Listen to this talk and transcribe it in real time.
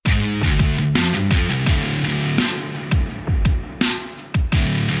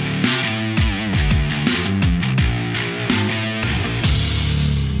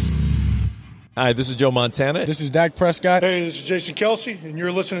Hi, this is Joe Montana. This is Dak Prescott. Hey, this is Jason Kelsey, and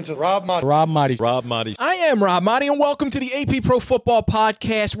you're listening to Rob Maaddi. Rob Maaddi. Rob Maaddi. I am Rob Maaddi, and welcome to the AP Pro Football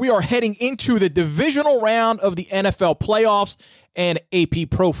Podcast. We are heading into the divisional round of the NFL playoffs, and AP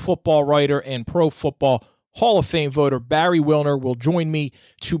Pro Football writer and Pro Football Hall of Fame voter Barry Wilner will join me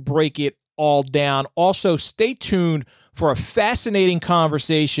to break it all down. Also, stay tuned for a fascinating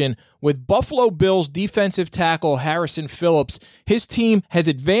conversation with Buffalo Bills defensive tackle Harrison Phillips. His team has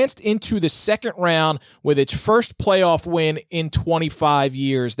advanced into the second round with its first playoff win in 25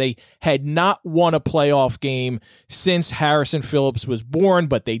 years. They had not won a playoff game since Harrison Phillips was born,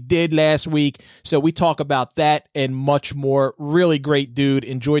 but they did last week. So we talk about that and much more. Really great dude.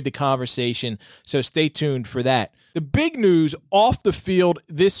 Enjoyed the conversation. So stay tuned for that. The big news off the field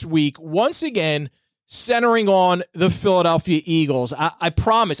this week, once again, centering on the Philadelphia Eagles. I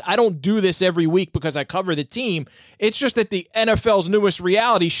promise I don't do this every week because I cover the team. It's just that the NFL's newest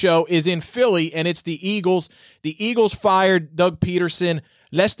reality show is in Philly, and it's the Eagles. The Eagles fired Doug Peterson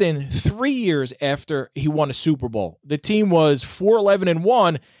less than 3 years after he won a Super Bowl. The team was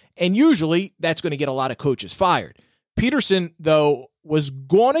 4-11-1, and usually that's going to get a lot of coaches fired. Peterson, though, was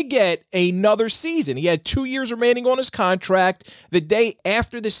going to get another season. He had 2 years remaining on his contract. The day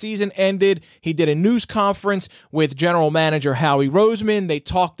after the season ended, he did a news conference with general manager Howie Roseman. They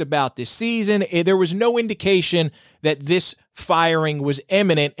talked about this season. There was no indication that this firing was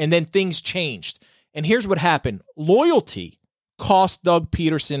imminent, and then things changed. And here's what happened. Loyalty cost Doug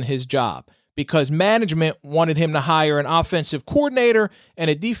Peterson his job because management wanted him to hire an offensive coordinator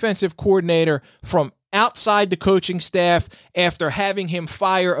and a defensive coordinator from outside the coaching staff after having him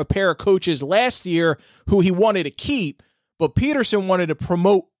fire a pair of coaches last year who he wanted to keep. But Peterson wanted to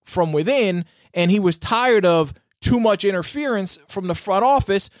promote from within, and he was tired of too much interference from the front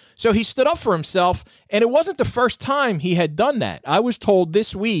office, so he stood up for himself, and it wasn't the first time he had done that. I was told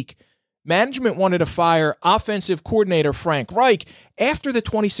this week management wanted to fire offensive coordinator Frank Reich after the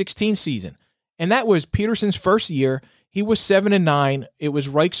 2016 season, and that was Peterson's first year. He was 7-9. It was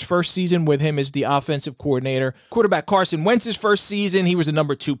Reich's first season with him as the offensive coordinator. Quarterback Carson Wentz's first season. He was the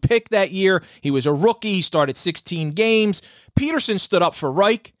number 2 pick that year. He was a rookie. He started 16 games. Peterson stood up for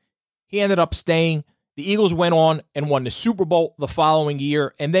Reich. He ended up staying. The Eagles went on and won the Super Bowl the following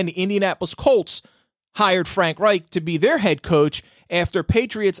year. And then the Indianapolis Colts hired Frank Reich to be their head coach after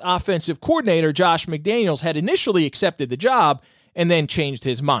Patriots offensive coordinator Josh McDaniels had initially accepted the job and then changed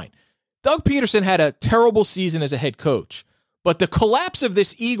his mind. Doug Peterson had a terrible season as a head coach, but the collapse of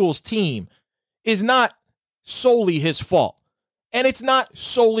this Eagles team is not solely his fault, and it's not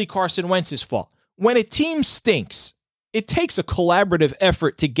solely Carson Wentz's fault. When a team stinks, it takes a collaborative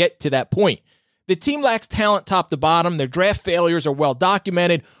effort to get to that point. The team lacks talent top to bottom. Their draft failures are well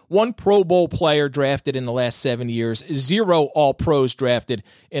documented. 1 Pro Bowl player drafted in the last 7 years, 0 All-Pros drafted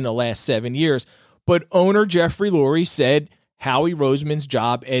in the last 7 years. But owner Jeffrey Lurie said Howie Roseman's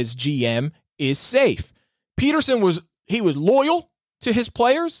job as GM is safe. Peterson was loyal to his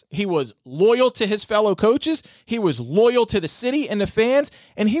players. He was loyal to his fellow coaches. He was loyal to the city and the fans,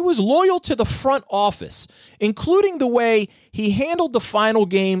 and he was loyal to the front office, including the way he handled the final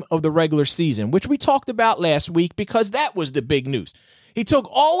game of the regular season, which we talked about last week because that was the big news. He took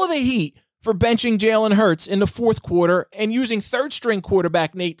all of the heat for benching Jalen Hurts in the fourth quarter and using third-string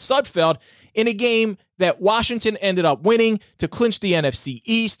quarterback Nate Sudfeld in a game that Washington ended up winning to clinch the NFC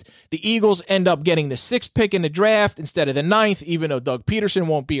East. The Eagles end up getting the 6th pick in the draft instead of the 9th, even though Doug Peterson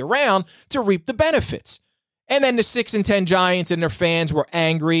won't be around to reap the benefits. And then the 6-10 Giants and their fans were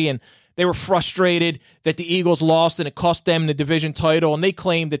angry, and they were frustrated that the Eagles lost and it cost them the division title, and they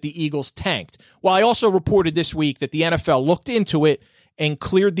claimed that the Eagles tanked. Well, I also reported this week that the NFL looked into it and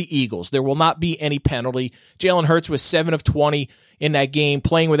cleared the Eagles. There will not be any penalty. Jalen Hurts was 7 of 20 in that game,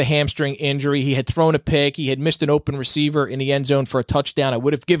 playing with a hamstring injury. He had thrown a pick. He had missed an open receiver in the end zone for a touchdown. I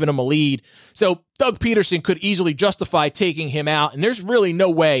would have given him a lead. So Doug Peterson could easily justify taking him out, and there's really no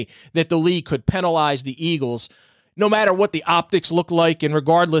way that the league could penalize the Eagles, no matter what the optics look like and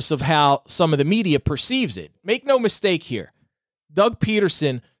regardless of how some of the media perceives it. Make no mistake here. Doug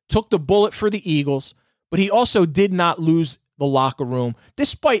Peterson took the bullet for the Eagles, but he also did not lose the locker room,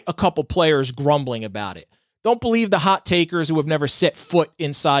 despite a couple players grumbling about it. Don't believe the hot takers who have never set foot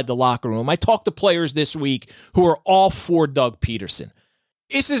inside the locker room. I talked to players this week who are all for Doug Peterson.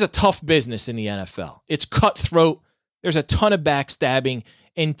 This is a tough business in the NFL. It's cutthroat. There's a ton of backstabbing,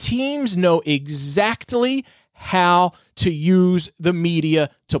 and teams know exactly how to use the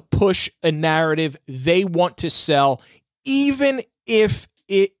media to push a narrative they want to sell, even if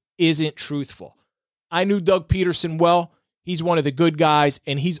it isn't truthful. I knew Doug Peterson well. He's one of the good guys,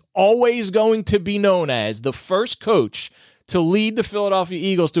 and he's always going to be known as the first coach to lead the Philadelphia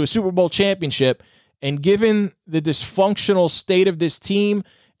Eagles to a Super Bowl championship. And given the dysfunctional state of this team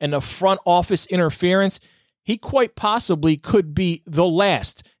and the front office interference, he quite possibly could be the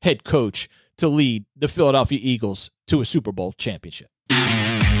last head coach to lead the Philadelphia Eagles to a Super Bowl championship.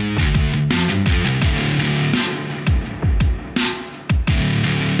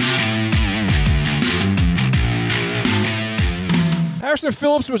 Harrison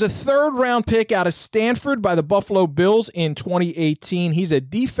Phillips was a third-round pick out of Stanford by the Buffalo Bills in 2018. He's a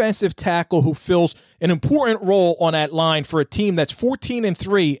defensive tackle who fills an important role on that line for a team that's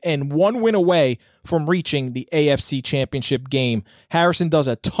 14-3 and 1 win away from reaching the AFC Championship game. Harrison does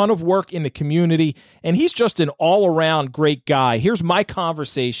a ton of work in the community, and he's just an all-around great guy. Here's my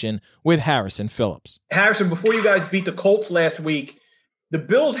conversation with Harrison Phillips. Harrison, before you guys beat the Colts last week, the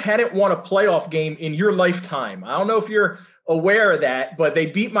Bills hadn't won a playoff game in your lifetime. I don't know if you're aware of that, but they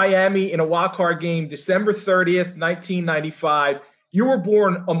beat Miami in a wild card game December 30th, 1995. You were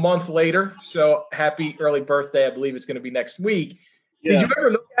born a month later, so happy early birthday. I believe it's going to be next week. Yeah. Did you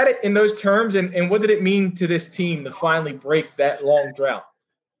ever look at it in those terms, and what did it mean to this team to finally break that long drought?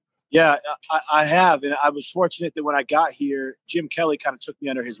 Yeah, I have, and I was fortunate that when I got here, Jim Kelly kind of took me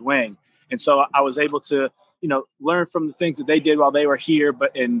under his wing, and so I was able to, learn from the things that they did while they were here,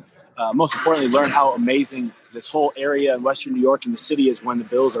 and most importantly, learn how amazing this whole area in Western New York and the city is when the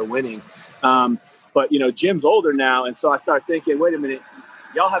Bills are winning. But Jim's older now, and so I started thinking, wait a minute,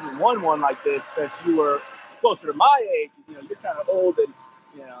 y'all haven't won one like this since you were closer to my age. You're kind of old, and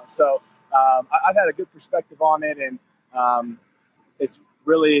so I've had a good perspective on it, and it's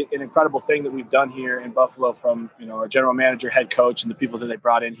really an incredible thing that we've done here in Buffalo, from our general manager, head coach, and the people that they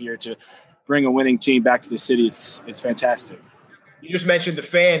brought in here to bring a winning team back to the city. It's fantastic. You just mentioned the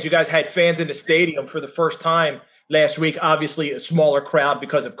fans. You guys had fans in the stadium for the first time last week, obviously a smaller crowd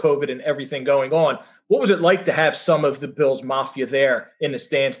because of COVID and everything going on. What was it like to have some of the Bills Mafia there in the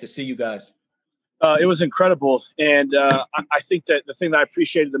stands to see you guys? It was incredible. And I think that the thing that I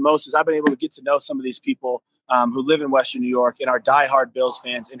appreciated the most is I've been able to get to know some of these people who live in Western New York and are diehard Bills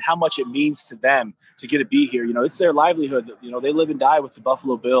fans, and how much it means to them to get to be here. It's their livelihood. They live and die with the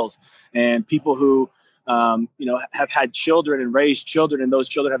Buffalo Bills, and people who have had children and raised children, and those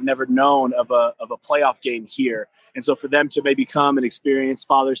children have never known of a playoff game here. And so for them to maybe come and experience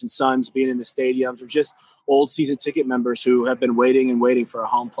fathers and sons being in the stadiums, or just old season ticket members who have been waiting for a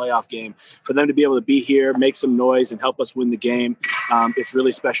home playoff game, for them to be able to be here, make some noise, and help us win the game, it's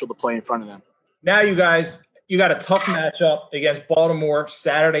really special to play in front of them. Now you got a tough matchup against Baltimore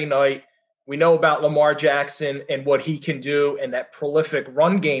Saturday night. We know about Lamar Jackson and what he can do and that prolific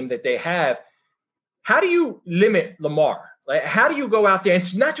run game that they have. How do you limit Lamar? Like, how do you go out there? And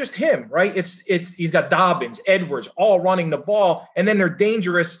it's not just him, right? He's got Dobbins, Edwards, all running the ball, and then they're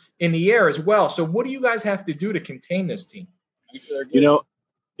dangerous in the air as well. So what do you guys have to do to contain this team?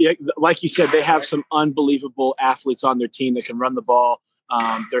 Like you said, they have some unbelievable athletes on their team that can run the ball.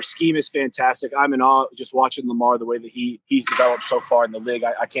 Their scheme is fantastic. I'm in awe just watching Lamar, the way that he's developed so far in the league.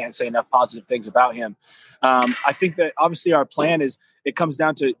 I can't say enough positive things about him. I think that obviously our plan is, it comes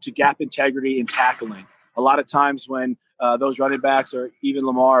down to gap integrity and tackling. A lot of times when those running backs or even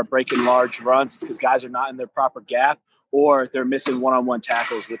Lamar are breaking large runs, it's because guys are not in their proper gap, or they're missing one-on-one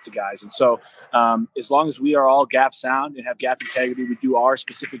tackles with the guys. And so as long as we are all gap sound and have gap integrity, we do our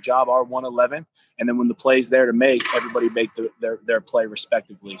specific job, our 111, and then when the play's there to make, everybody make their play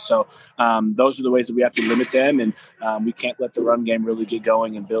respectively. So those are the ways that we have to limit them, and we can't let the run game really get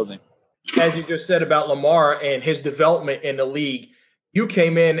going and building. As you just said about Lamar and his development in the league, you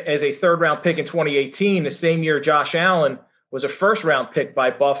came in as a third-round pick in 2018, the same year Josh Allen was a first-round pick by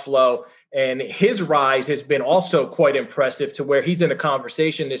Buffalo, and his rise has been also quite impressive, to where he's in a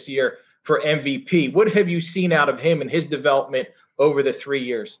conversation this year for MVP. What have you seen out of him and his development over the 3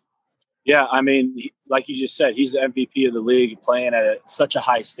 years? Yeah, I mean, like you just said, he's the MVP of the league, playing at such a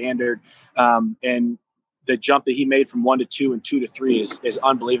high standard, and the jump that he made from 1 to 2 and 2 to 3 is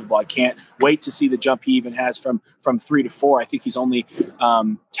unbelievable. I can't wait to see the jump he even has from 3 to 4. I think he's only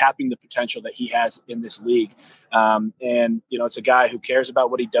tapping the potential that he has in this league. And, it's a guy who cares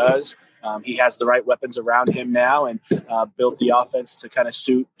about what he does. He has the right weapons around him now, and built the offense to kind of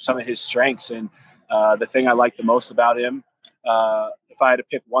suit some of his strengths. And the thing I like the most about him, if I had to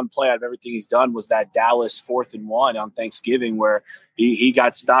pick one play out of everything he's done, was that Dallas 4th and 1 on Thanksgiving, where he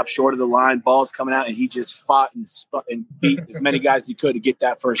got stopped short of the line, balls coming out, and he just fought and beat as many guys as he could to get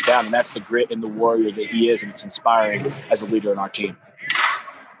that first down. And that's the grit and the warrior that he is, and it's inspiring as a leader in our team.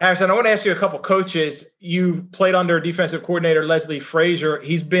 Harrison, I want to ask you a couple coaches. You played under defensive coordinator Leslie Frazier.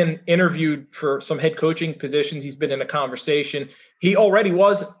 He's been interviewed for some head coaching positions. He's been in a conversation. He already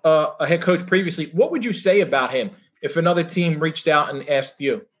was a head coach previously. What would you say about him if another team reached out and asked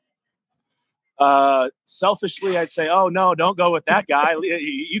you? Selfishly, I'd say, oh, no, don't go with that guy.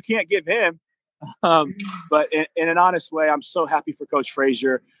 You can't give him. But in an honest way, I'm so happy for Coach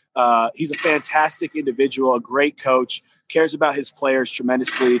Frazier. He's a fantastic individual, a great coach, cares about his players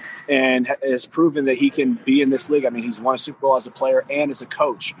tremendously, and has proven that he can be in this league. I mean, he's won a Super Bowl as a player and as a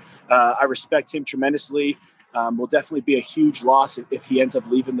coach. I respect him tremendously. Will definitely be a huge loss if he ends up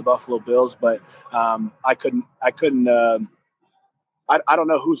leaving the Buffalo Bills. But I don't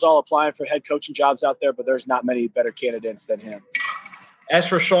know who's all applying for head coaching jobs out there, but there's not many better candidates than him. As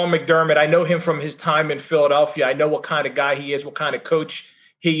for Sean McDermott, I know him from his time in Philadelphia. I know what kind of guy he is, what kind of coach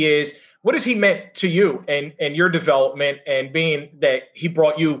he is. What has he meant to you and your development, and being that he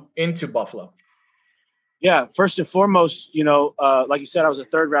brought you into Buffalo? Yeah, first and foremost, like you said, I was a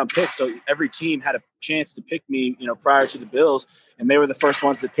third-round pick, so every team had a chance to pick me, prior to the Bills, and they were the first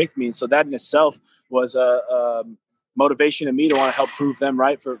ones to pick me. And so that in itself was a motivation in me to want to help prove them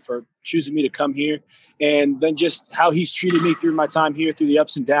right for choosing me to come here. And then just how he's treated me through my time here, through the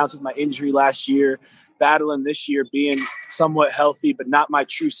ups and downs with my injury last year, battling this year, being somewhat healthy, but not my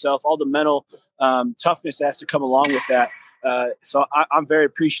true self, all the mental toughness that has to come along with that. So I'm very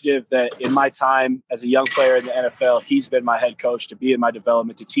appreciative that in my time as a young player in the NFL, he's been my head coach to be in my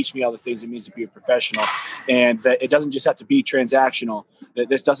development, to teach me all the things it means to be a professional, and that it doesn't just have to be transactional, that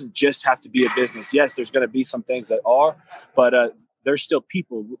this doesn't just have to be a business. Yes, there's going to be some things that are, but there's still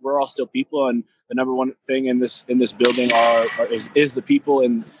people. We're all still people, and the number one thing in this building is the people,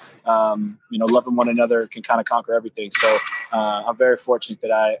 and loving one another can kind of conquer everything. So I'm very fortunate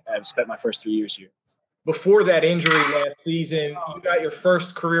that I have spent my first 3 years here. Before that injury last season, you got your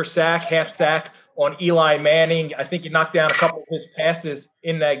first career sack, half sack on Eli Manning. I think you knocked down a couple of his passes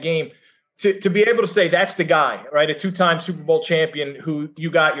in that game. To be able to say that's the guy, right, a two-time Super Bowl champion who you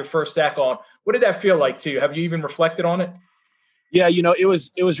got your first sack on, what did that feel like to you? Have you even reflected on it? Yeah, it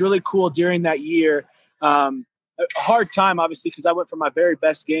was really cool during that year. A hard time, obviously, because I went from my very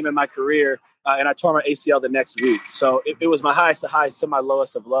best game in my career and I tore my ACL the next week. So it was my highest of highs to my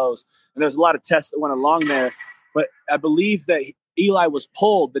lowest of lows. And there's a lot of tests that went along there. But I believe that Eli was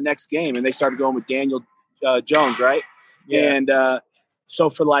pulled the next game and they started going with Daniel Jones, right? Yeah. And so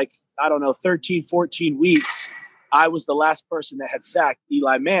for 13, 14 weeks, I was the last person that had sacked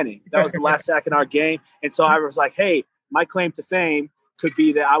Eli Manning. That was the last sack in our game. And so I was like, hey, my claim to fame could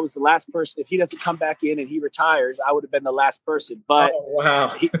be that I was the last person. If he doesn't come back in and he retires, I would have been the last person. But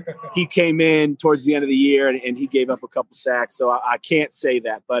he came in towards the end of the year and he gave up a couple sacks. So I can't say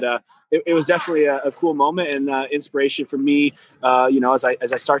that. But it was definitely a cool moment and inspiration for me, as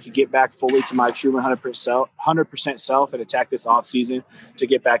I start to get back fully to my true 100% self and attack this offseason to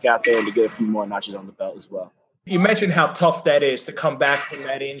get back out there and to get a few more notches on the belt as well. You mentioned how tough that is to come back from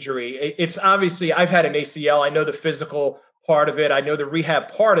that injury. It's obviously, I've had an ACL. I know the physical part of it. I know the rehab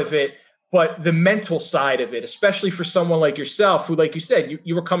part of it, but the mental side of it, especially for someone like yourself, who, like you said,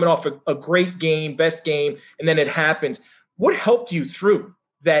 you were coming off a great game, best game, and then it happens. What helped you through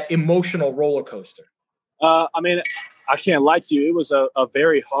that emotional roller coaster? I can't lie to you. It was a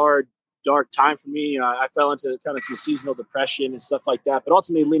very hard, dark time for me. I fell into kind of some seasonal depression and stuff like that, but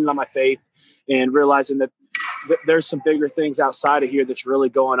ultimately leaning on my faith and realizing that there's some bigger things outside of here that's really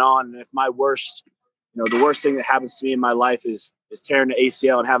going on. And if my worst, the worst thing that happens to me in my life is tearing the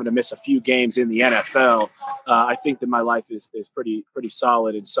ACL and having to miss a few games in the NFL, I think that my life is pretty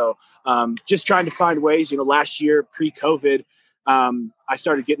solid. And so just trying to find ways, last year pre-COVID, I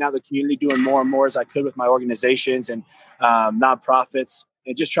started getting out of the community, doing more and more as I could with my organizations and nonprofits,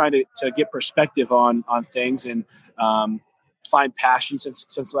 and just trying to get perspective on things and find passion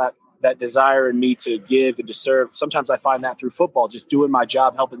since that desire in me to give and to serve. Sometimes I find that through football, just doing my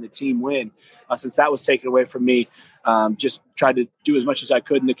job, helping the team win. Since that was taken away from me, just tried to do as much as I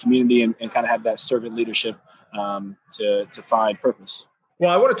could in the community and kind of have that servant leadership to find purpose.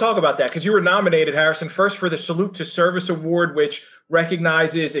 Well, I want to talk about that because you were nominated, Harrison, first for the Salute to Service Award, which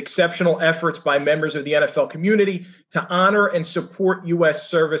recognizes exceptional efforts by members of the NFL community to honor and support U.S.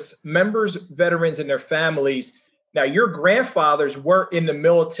 service members, veterans, and their families. Now, your grandfathers were in the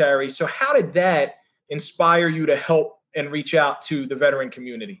military, so how did that inspire you to help and reach out to the veteran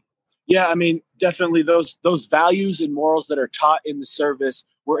community? Yeah, definitely those values and morals that are taught in the service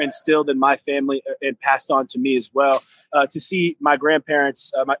were instilled in my family and passed on to me as well. To see my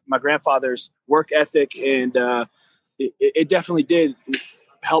grandparents, my grandfather's work ethic, and it definitely did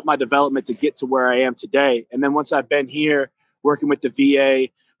help my development to get to where I am today. And then once I've been here working with the VA,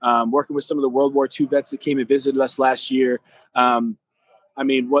 working with some of the World War II vets that came and visited us last year.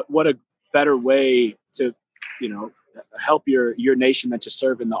 What a better way to, help your nation than to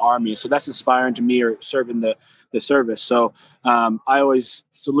serve in the Army. So that's inspiring to me, or serve in the the service. So I always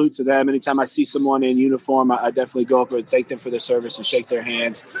salute to them. Anytime I see someone in uniform, I definitely go up and thank them for their service and shake their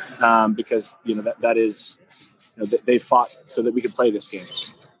hands because, that is, they fought so that we could play this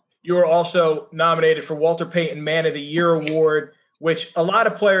game. You were also nominated for Walter Payton Man of the Year Award, which a lot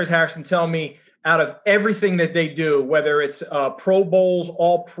of players, Harrison, tell me out of everything that they do, whether it's Pro Bowls,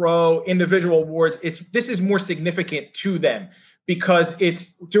 All Pro, individual awards, this is more significant to them because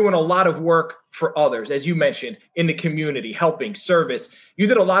it's doing a lot of work for others, as you mentioned, in the community, helping, service. You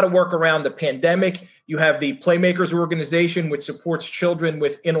did a lot of work around the pandemic. You have the Playmakers organization, which supports children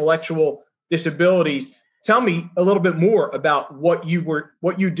with intellectual disabilities. Tell me a little bit more about what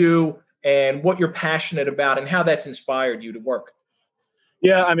you do and what you're passionate about and how that's inspired you to work.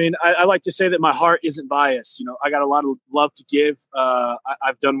 Yeah, I mean, I like to say that my heart isn't biased. I got a lot of love to give.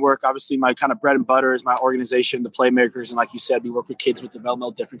 I've done work. Obviously, my kind of bread and butter is my organization, the Playmakers. And like you said, we work with kids with developmental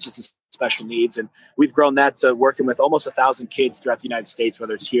differences and special needs. And we've grown that to working with almost 1,000 kids throughout the United States,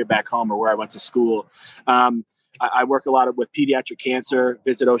 whether it's here back home or where I went to school. I work a lot with pediatric cancer,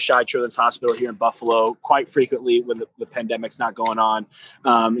 visit Oishei Children's Hospital here in Buffalo quite frequently when the pandemic's not going on.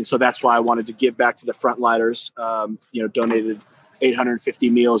 And so that's why I wanted to give back to the frontliners, donated 850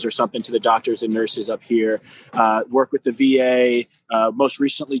 meals or something to the doctors and nurses up here, work with the VA, most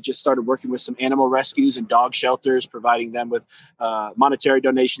recently just started working with some animal rescues and dog shelters, providing them with monetary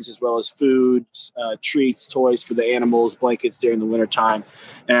donations as well as food, treats, toys for the animals, blankets during the wintertime.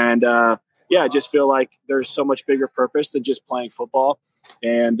 And I just feel like there's so much bigger purpose than just playing football.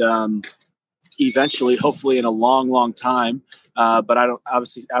 And eventually, hopefully in a long, long time, but I don't,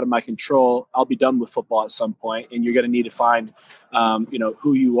 obviously out of my control, I'll be done with football at some point, and you're going to need to find,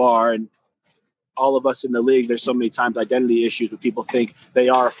 who you are. And all of us in the league, there's so many times identity issues where people think they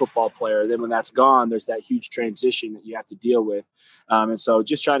are a football player. Then when that's gone, there's that huge transition that you have to deal with. And so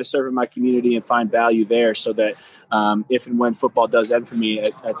just trying to serve in my community and find value there so that if and when football does end for me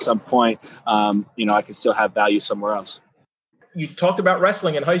at some point, I can still have value somewhere else. You talked about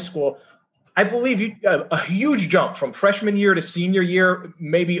wrestling in high school. I believe you a huge jump from freshman year to senior year,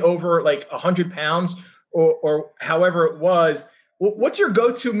 maybe over like 100 pounds or however it was. What's your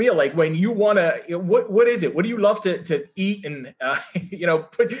go-to meal? Like when you want to, what is it? What do you love to eat? And,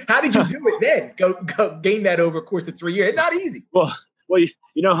 how did you do it then? Go gain that over a course of 3 years. It's not easy. Well,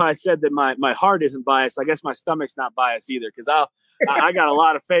 you know how I said that my heart isn't biased. I guess my stomach's not biased either. Cause I got a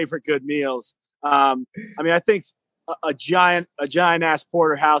lot of favorite good meals. I think a giant ass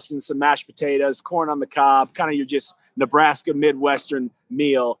porterhouse and some mashed potatoes, corn on the cob, kind of your just Nebraska Midwestern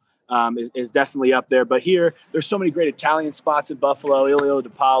meal is definitely up there. But here, there's so many great Italian spots in Buffalo, Ilio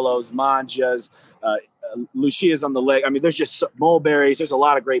DiPaolo's, Mangia's, Lucia's on the lake. I mean, there's just Mulberry's. There's a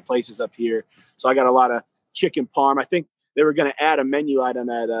lot of great places up here. So I got a lot of chicken parm. I think they were going to add a menu item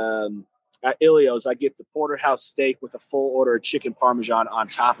at Ilio's. I get the porterhouse steak with a full order of chicken parmesan on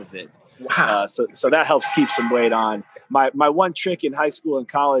top of it. Wow. So that helps keep some weight on. My one trick in high school and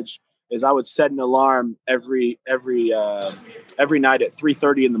college is I would set an alarm every night at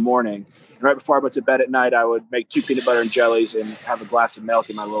 3:30 in the morning. And right before I went to bed at night, I would make 2 peanut butter and jellies and have a glass of milk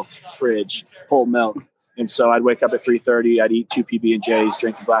in my little fridge, whole milk. And so I'd wake up at 3:30, I'd eat 2 PB&Js,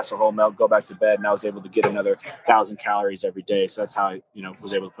 drink a glass of whole milk, go back to bed, and I was able to get another 1,000 calories every day. So that's how I,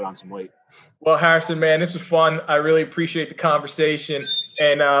 was able to put on some weight. Well, Harrison, man, this was fun. I really appreciate the conversation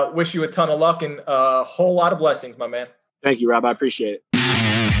and wish you a ton of luck and a whole lot of blessings, my man. Thank you, Rob. I appreciate it.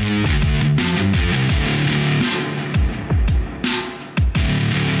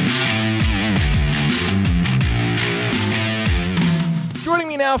 Joining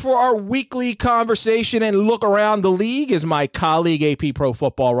me now for our weekly conversation and look around the league is my colleague, AP Pro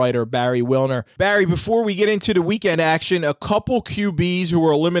Football writer Barry Wilner. Barry, before we get into the weekend action, a couple QBs who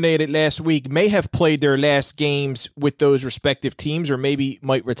were eliminated last week may have played their last games with those respective teams or maybe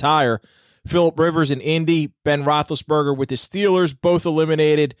might retire. Phillip Rivers in Indy, Ben Roethlisberger with the Steelers, both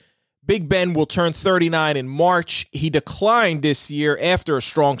eliminated. Big Ben will turn 39 in March. He declined this year after a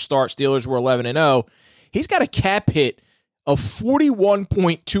strong start. Steelers were 11-0. He's got a cap hit of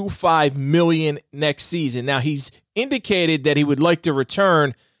 $41.25 million next season. Now, he's indicated that he would like to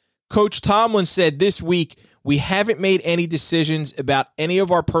return. Coach Tomlin said this week, we haven't made any decisions about any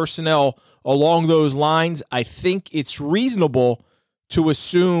of our personnel along those lines. I think it's reasonable to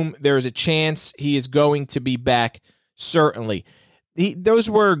assume there is a chance he is going to be back, certainly. Those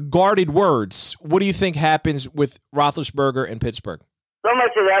were guarded words. What do you think happens with Roethlisberger in Pittsburgh? So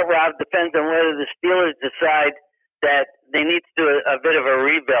much of that, Rob, depends on whether the Steelers decide that they need to do a bit of a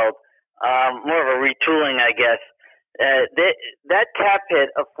rebuild, more of a retooling, I guess. That cap hit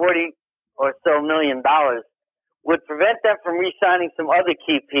of $40 or so million would prevent them from re-signing some other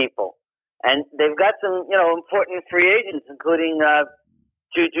key people. And they've got some, important free agents, including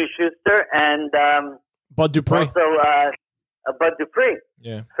Juju Schuster and Bud Dupree. Also Bud Dupree.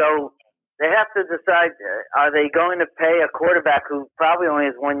 Yeah. So they have to decide, are they going to pay a quarterback who probably only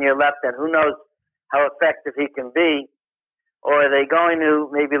has 1 year left and who knows how effective he can be, or are they going to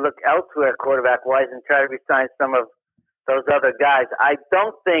maybe look elsewhere quarterback-wise and try to re-sign some of those other guys? I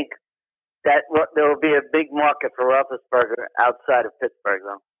don't think that there will be a big market for Roethlisberger outside of Pittsburgh,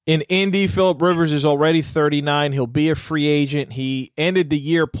 though. In Indy, Phillip Rivers is already 39. He'll be a free agent. He ended the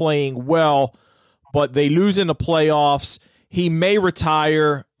year playing well, but they lose in the playoffs. He may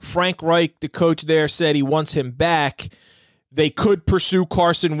retire. Frank Reich, the coach there, said he wants him back. They could pursue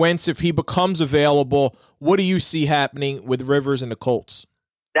Carson Wentz if he becomes available. What do you see happening with Rivers and the Colts?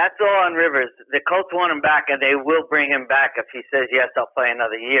 That's all on Rivers. The Colts want him back, and they will bring him back if he says, yes, I'll play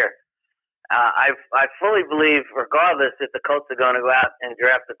another year. I fully believe, regardless if the Colts are going to go out and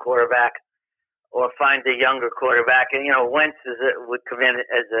draft a quarterback or find a younger quarterback, and Wentz would come in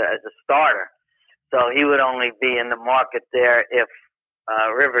as a starter, so he would only be in the market there if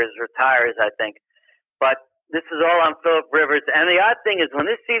Rivers retires, I think. But this is all on Phillip Rivers, and the odd thing is when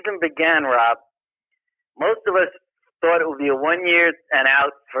this season began, Rob, most of us thought it would be a 1 year and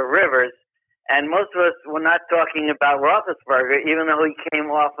out for Rivers, and most of us were not talking about Roethlisberger, even though he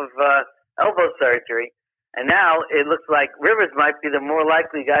came off of elbow surgery. And now it looks like Rivers might be the more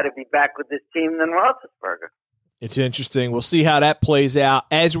likely guy to be back with this team than Roethlisberger. It's interesting. We'll see how that plays out.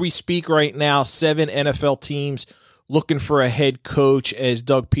 As we speak right now, 7 NFL teams looking for a head coach as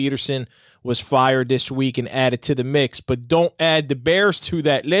Doug Peterson was fired this week and added to the mix. But don't add the Bears to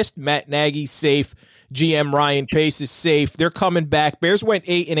that list. Matt Nagy's safe. GM Ryan Pace is safe. They're coming back. Bears went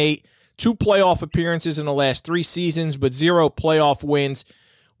 8-8, 2 playoff appearances in the last 3 seasons, but 0 playoff wins.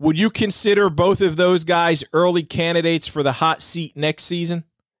 Would you consider both of those guys early candidates for the hot seat next season?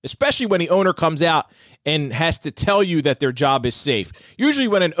 Especially when the owner comes out and has to tell you that their job is safe. Usually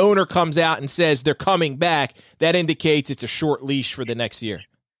when an owner comes out and says they're coming back, that indicates it's a short leash for the next year.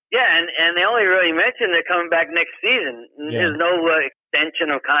 Yeah, and they only really mentioned they're coming back next season. Yeah. There's no extension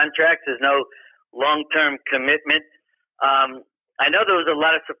of contracts. There's no long-term commitment. I know there was a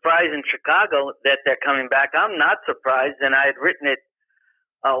lot of surprise in Chicago that they're coming back. I'm not surprised, and I had written it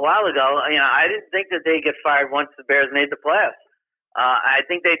a while ago. I didn't think that they'd get fired once the Bears made the playoffs. I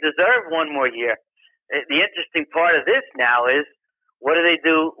think they deserve 1 more year. The interesting part of this now is what do they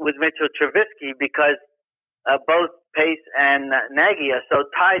do with Mitchell Trubisky, because both Pace and Nagy are so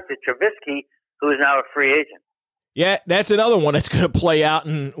tied to Trubisky, who is now a free agent. Yeah, that's another one that's going to play out,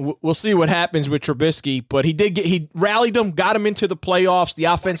 and we'll see what happens with Trubisky. But he rallied them, got them into the playoffs. The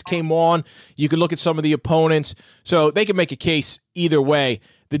offense came on. You can look at some of the opponents, so they can make a case either way.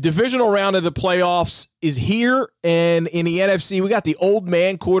 The divisional round of the playoffs is here, and in the NFC, we got the old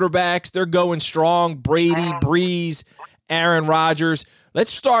man quarterbacks. They're going strong. Brady, Breeze, Aaron Rodgers.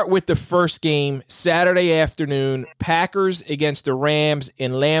 Let's start with the first game, Saturday afternoon. Packers against the Rams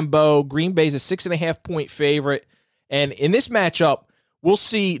in Lambeau. Green Bay's a 6.5-point favorite. And in this matchup, we'll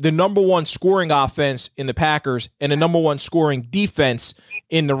see the number 1 scoring offense in the Packers and the number 1 scoring defense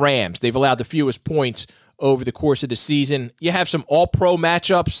in the Rams. They've allowed the fewest points over the course of the season. You have some all-pro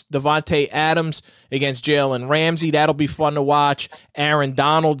matchups. Devontae Adams against Jalen Ramsey. That'll be fun to watch. Aaron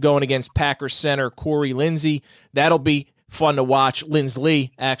Donald going against Packers center Corey Lindsey. That'll be fun to watch.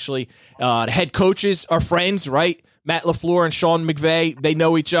 Lindsley, actually. The head coaches are friends, right? Matt LaFleur and Sean McVay, they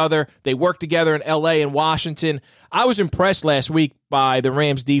know each other. They work together in L.A. and Washington. I was impressed last week by the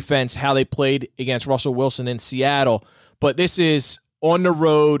Rams defense, how they played against Russell Wilson in Seattle. But this is on the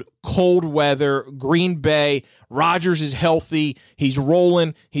road, cold weather, Green Bay. Rodgers is healthy. He's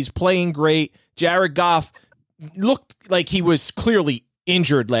rolling. He's playing great. Jared Goff looked like he was clearly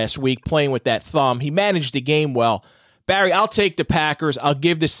injured last week playing with that thumb. He managed the game well. Barry, I'll take the Packers. I'll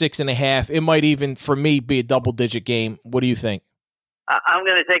give the 6.5. It might even, for me, be a double-digit game. What do you think? I'm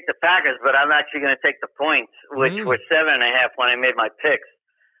going to take the Packers, but I'm actually going to take the points, which were 7.5 when I made my picks.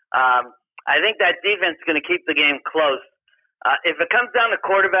 I think that defense is going to keep the game close. If it comes down to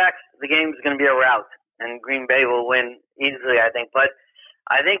quarterbacks, the game is going to be a rout, and Green Bay will win easily, I think. But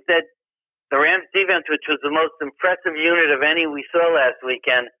I think that the Rams defense, which was the most impressive unit of any we saw last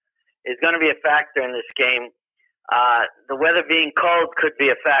weekend, is going to be a factor in this game. The weather being cold could be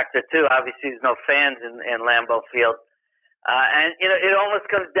a factor, too. Obviously, there's no fans in Lambeau Field. And, it almost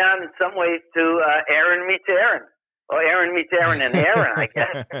comes down in some ways to Aaron meets Aaron. Or Aaron meets Aaron and Aaron, I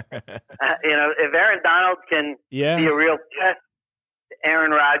guess. If Aaron Donald can be a real test to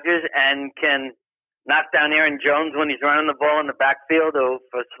Aaron Rodgers and can knock down Aaron Jones when he's running the ball in the backfield or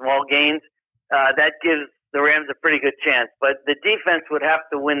for small gains, that gives the Rams a pretty good chance. But the defense would have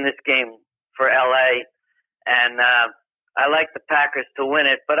to win this game for LA, and I like the Packers to win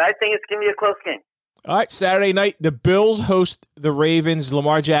it, but I think it's going to be a close game. All right, Saturday night, the Bills host the Ravens.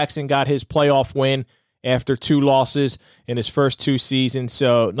 Lamar Jackson got his playoff win after 2 losses in his first 2 seasons,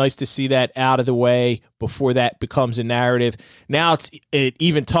 so nice to see that out of the way before that becomes a narrative. Now it's an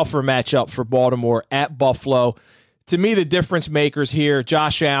even tougher matchup for Baltimore at Buffalo. To me, the difference makers here,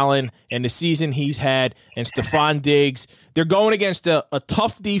 Josh Allen and the season he's had, and Stephon Diggs. They're going against a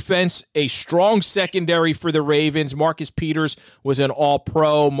tough defense, a strong secondary for the Ravens. Marcus Peters was an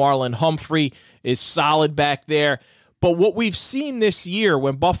all-pro. Marlon Humphrey is solid back there. But what we've seen this year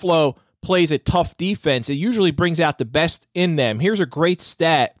when Buffalo plays a tough defense, it usually brings out the best in them. Here's a great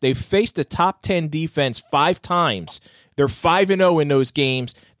stat. They've faced a top 10 defense 5 times. They're 5-0 in those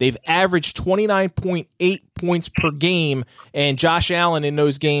games. They've averaged 29.8 points per game, and Josh Allen in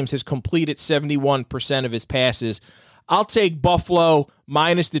those games has completed 71% of his passes. I'll take Buffalo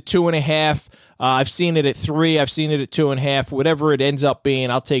minus the 2.5. I've seen it at 3. I've seen it at 2.5. Whatever it ends up being,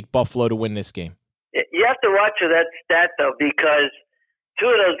 I'll take Buffalo to win this game. You have to watch for that stat, though, because 2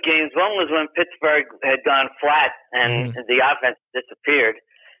 of those games, one was when Pittsburgh had gone flat and the offense disappeared.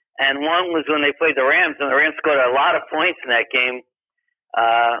 And one was when they played the Rams, and the Rams scored a lot of points in that game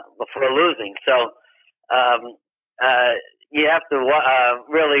before losing. So you have to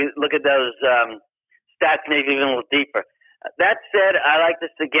really look at those stats maybe even a little deeper. That said, I like this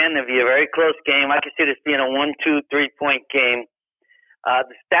again to be a very close game. I can see this being a 1, 2, 3-point game.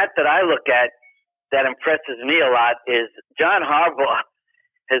 The stat that I look at that impresses me a lot is John Harbaugh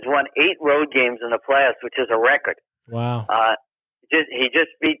has won 8 road games in the playoffs, which is a record. Wow. He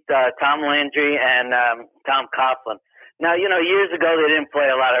just beat Tom Landry and Tom Coughlin. Now, years ago they didn't play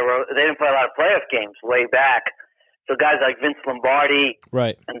a lot of playoff games way back. So guys like Vince Lombardi,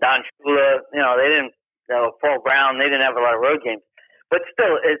 right, and Don Shula, they didn't. Paul Brown, they didn't have a lot of road games. But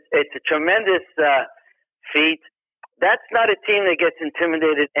still, it's a tremendous feat. That's not a team that gets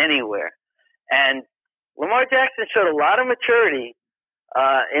intimidated anywhere. And Lamar Jackson showed a lot of maturity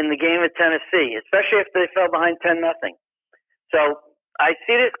in the game at Tennessee, especially if they fell behind 10-0. So I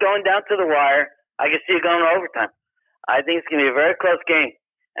see this going down to the wire. I can see it going to overtime. I think it's going to be a very close game.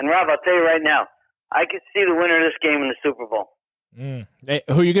 And, Rob, I'll tell you right now, I can see the winner of this game in the Super Bowl. Hey,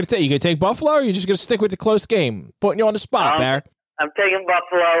 who are you going to take? You going to take Buffalo, or are you just going to stick with the close game? Putting you on the spot, Barry. I'm taking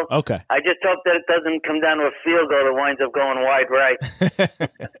Buffalo. Okay. I just hope that it doesn't come down to a field goal that winds up going wide right.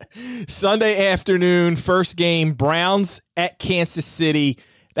 Sunday afternoon, first game, Browns at Kansas City.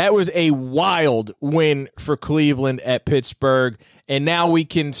 That was a wild win for Cleveland at Pittsburgh. And now we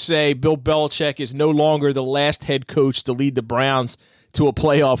can say Bill Belichick is no longer the last head coach to lead the Browns to a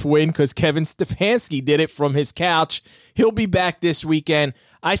playoff win because Kevin Stefanski did it from his couch. He'll be back this weekend.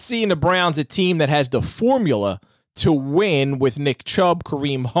 I see in the Browns a team that has the formula to win with Nick Chubb,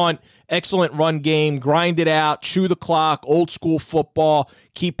 Kareem Hunt, excellent run game, grind it out, chew the clock, old school football,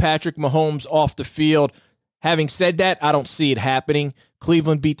 keep Patrick Mahomes off the field. Having said that, I don't see it happening.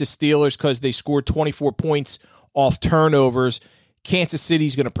 Cleveland beat the Steelers because they scored 24 points off turnovers. Kansas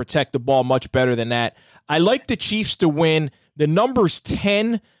City's going to protect the ball much better than that. I like the Chiefs to win. The number's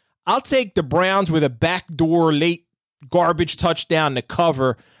 10. I'll take the Browns with a backdoor late garbage touchdown to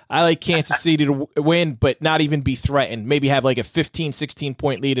cover. I like Kansas City to win, but not even be threatened. Maybe have like a 15,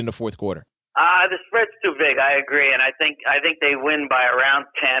 16-point lead in the fourth quarter. The spread's too big. I agree, and I think they win by around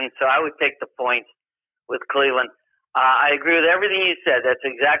 10. So I would take the points with Cleveland. I agree with everything you said. That's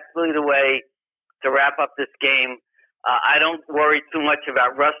exactly the way to wrap up this game. I don't worry too much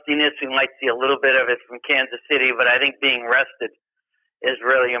about rustiness. We might see a little bit of it from Kansas City, but I think being rested is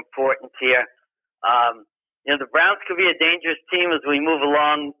really important here. The Browns could be a dangerous team as we move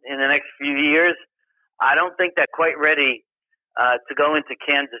along in the next few years. I don't think they're quite ready to go into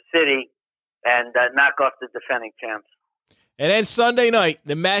Kansas City and knock off the defending champs. And then Sunday night,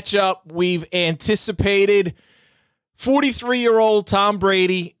 the matchup we've anticipated, 43-year-old Tom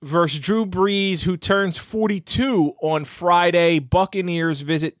Brady versus Drew Brees, who turns 42 on Friday. Buccaneers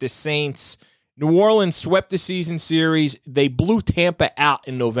visit the Saints. New Orleans swept the season series. They blew Tampa out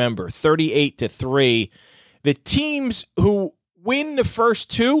in November, 38-3. The teams who win the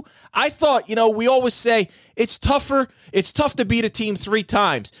first 2, I thought, we always say it's tough to beat a team 3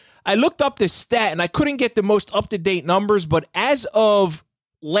 times. I looked up this stat, and I couldn't get the most up-to-date numbers, but as of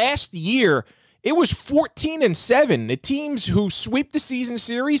last year, it was 14-7. The teams who sweep the season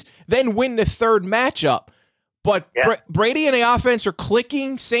series then win the third matchup. But yeah. Brady and the offense are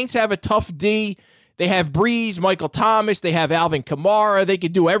clicking. Saints have a tough D. They have Breeze, Michael Thomas. They have Alvin Kamara. They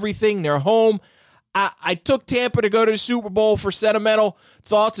could do everything. They're home. I took Tampa to go to the Super Bowl for sentimental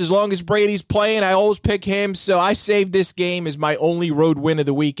thoughts. As long as Brady's playing, I always pick him. So I saved this game as my only road win of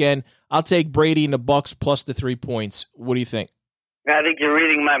the weekend. I'll take Brady and the Bucs plus the 3 points. What do you think? I think you're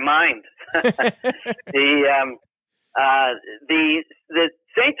reading my mind. The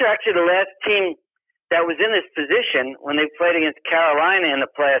Saints are actually the last team that was in this position when they played against Carolina in the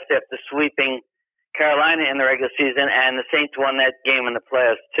playoffs after sweeping Carolina in the regular season, and the Saints won that game in the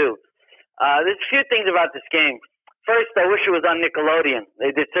playoffs too. There's a few things about this game. First, I wish it was on Nickelodeon.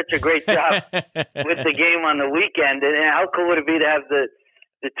 They did such a great job with the game on the weekend. And how cool would it be to have the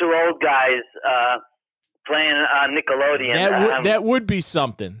two old guys playing on Nickelodeon? That would be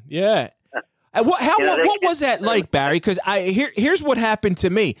something. Yeah. What was that like, Barry? Because here's what happened to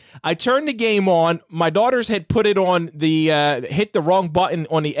me. I turned the game on. My daughters had put it on hit the wrong button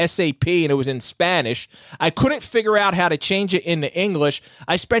on the SAP, and it was in Spanish. I couldn't figure out how to change it into English.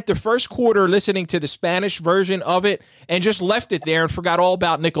 I spent the first quarter listening to the Spanish version of it and just left it there and forgot all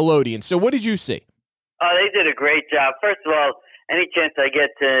about Nickelodeon. So what did you see? Oh, they did a great job. First of all, any chance I get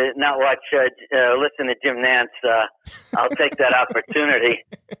to not watch, listen to Jim Nantz, I'll take that opportunity.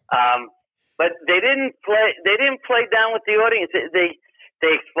 But they didn't play down with the audience. They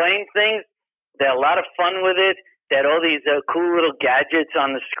explained things. They had a lot of fun with it. They had all these cool little gadgets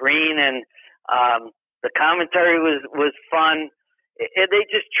on the screen, and the commentary was fun. They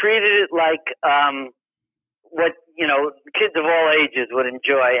just treated it like what kids of all ages would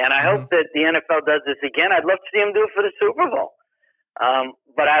enjoy. And I hope that the NFL does this again. I'd love to see them do it for the Super Bowl,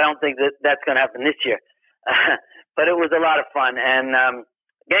 but I don't think that's going to happen this year. But it was a lot of fun, and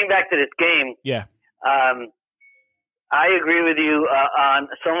getting back to this game, I agree with you on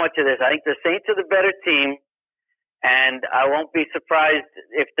so much of this. I think the Saints are the better team, and I won't be surprised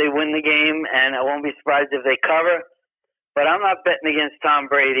if they win the game, and I won't be surprised if they cover. But I'm not betting against Tom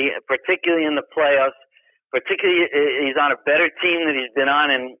Brady, particularly in the playoffs. Particularly, he's on a better team than he's been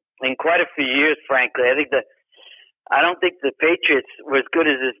on in quite a few years, frankly. I don't think the Patriots were as good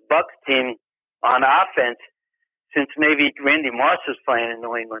as this Bucs team on offense since maybe Randy Moss was playing in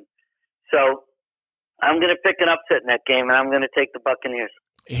New England. So I'm going to pick an upset in that game, and I'm going to take the Buccaneers.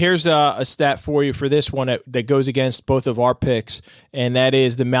 Here's a stat for you for this one that goes against both of our picks, and that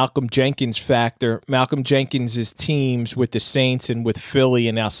is the Malcolm Jenkins factor. Malcolm Jenkins' teams with the Saints and with Philly,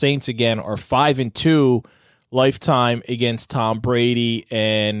 and now Saints again, are 5-2 lifetime against Tom Brady,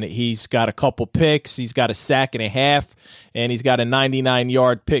 and he's got a couple picks. He's got a sack and a half, and he's got a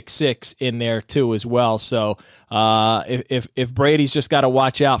 99-yard pick six in there too as well. So if Brady's just got to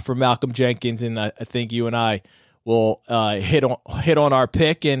watch out for Malcolm Jenkins, and I think you and I will hit on our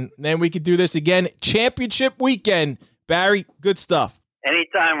pick, and then we could do this again. Championship weekend, Barry. Good stuff.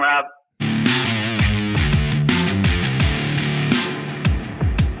 Anytime, Rob.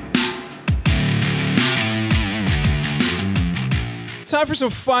 Time for some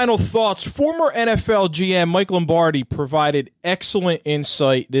final thoughts. Former NFL GM Mike Lombardi provided excellent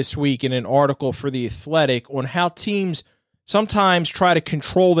insight this week in an article for The Athletic on how teams sometimes try to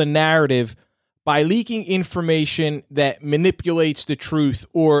control the narrative by leaking information that manipulates the truth,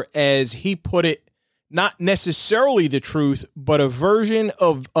 or as he put it, not necessarily the truth, but a version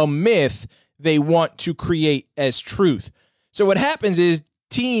of a myth they want to create as truth. So what happens is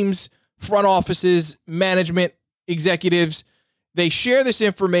teams, front offices, management, executives, they share this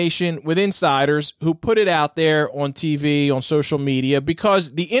information with insiders who put it out there on TV, on social media,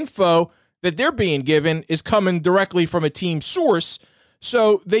 because the info that they're being given is coming directly from a team source,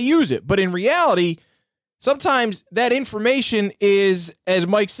 so they use it. But in reality, sometimes that information is, as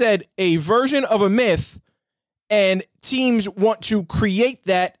Mike said, a version of a myth, and teams want to create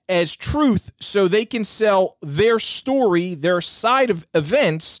that as truth so they can sell their story, their side of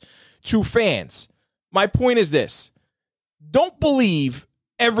events, to fans. My point is this. Don't believe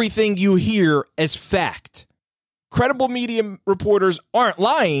everything you hear as fact. Credible media reporters aren't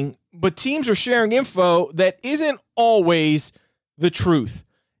lying, but teams are sharing info that isn't always the truth.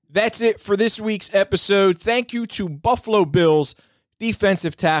 That's it for this week's episode. Thank you to Buffalo Bills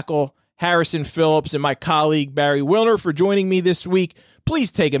defensive tackle Harrison Phillips and my colleague Barry Wilner for joining me this week.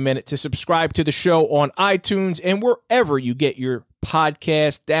 Please take a minute to subscribe to the show on iTunes and wherever you get your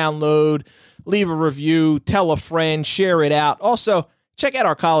podcast. Download, leave a review, tell a friend, share it out. Also, check out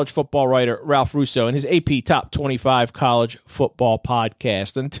our college football writer, Ralph Russo, and his AP Top 25 College Football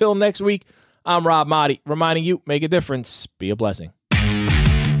Podcast. Until next week, I'm Rob Motti, reminding you, make a difference, be a blessing.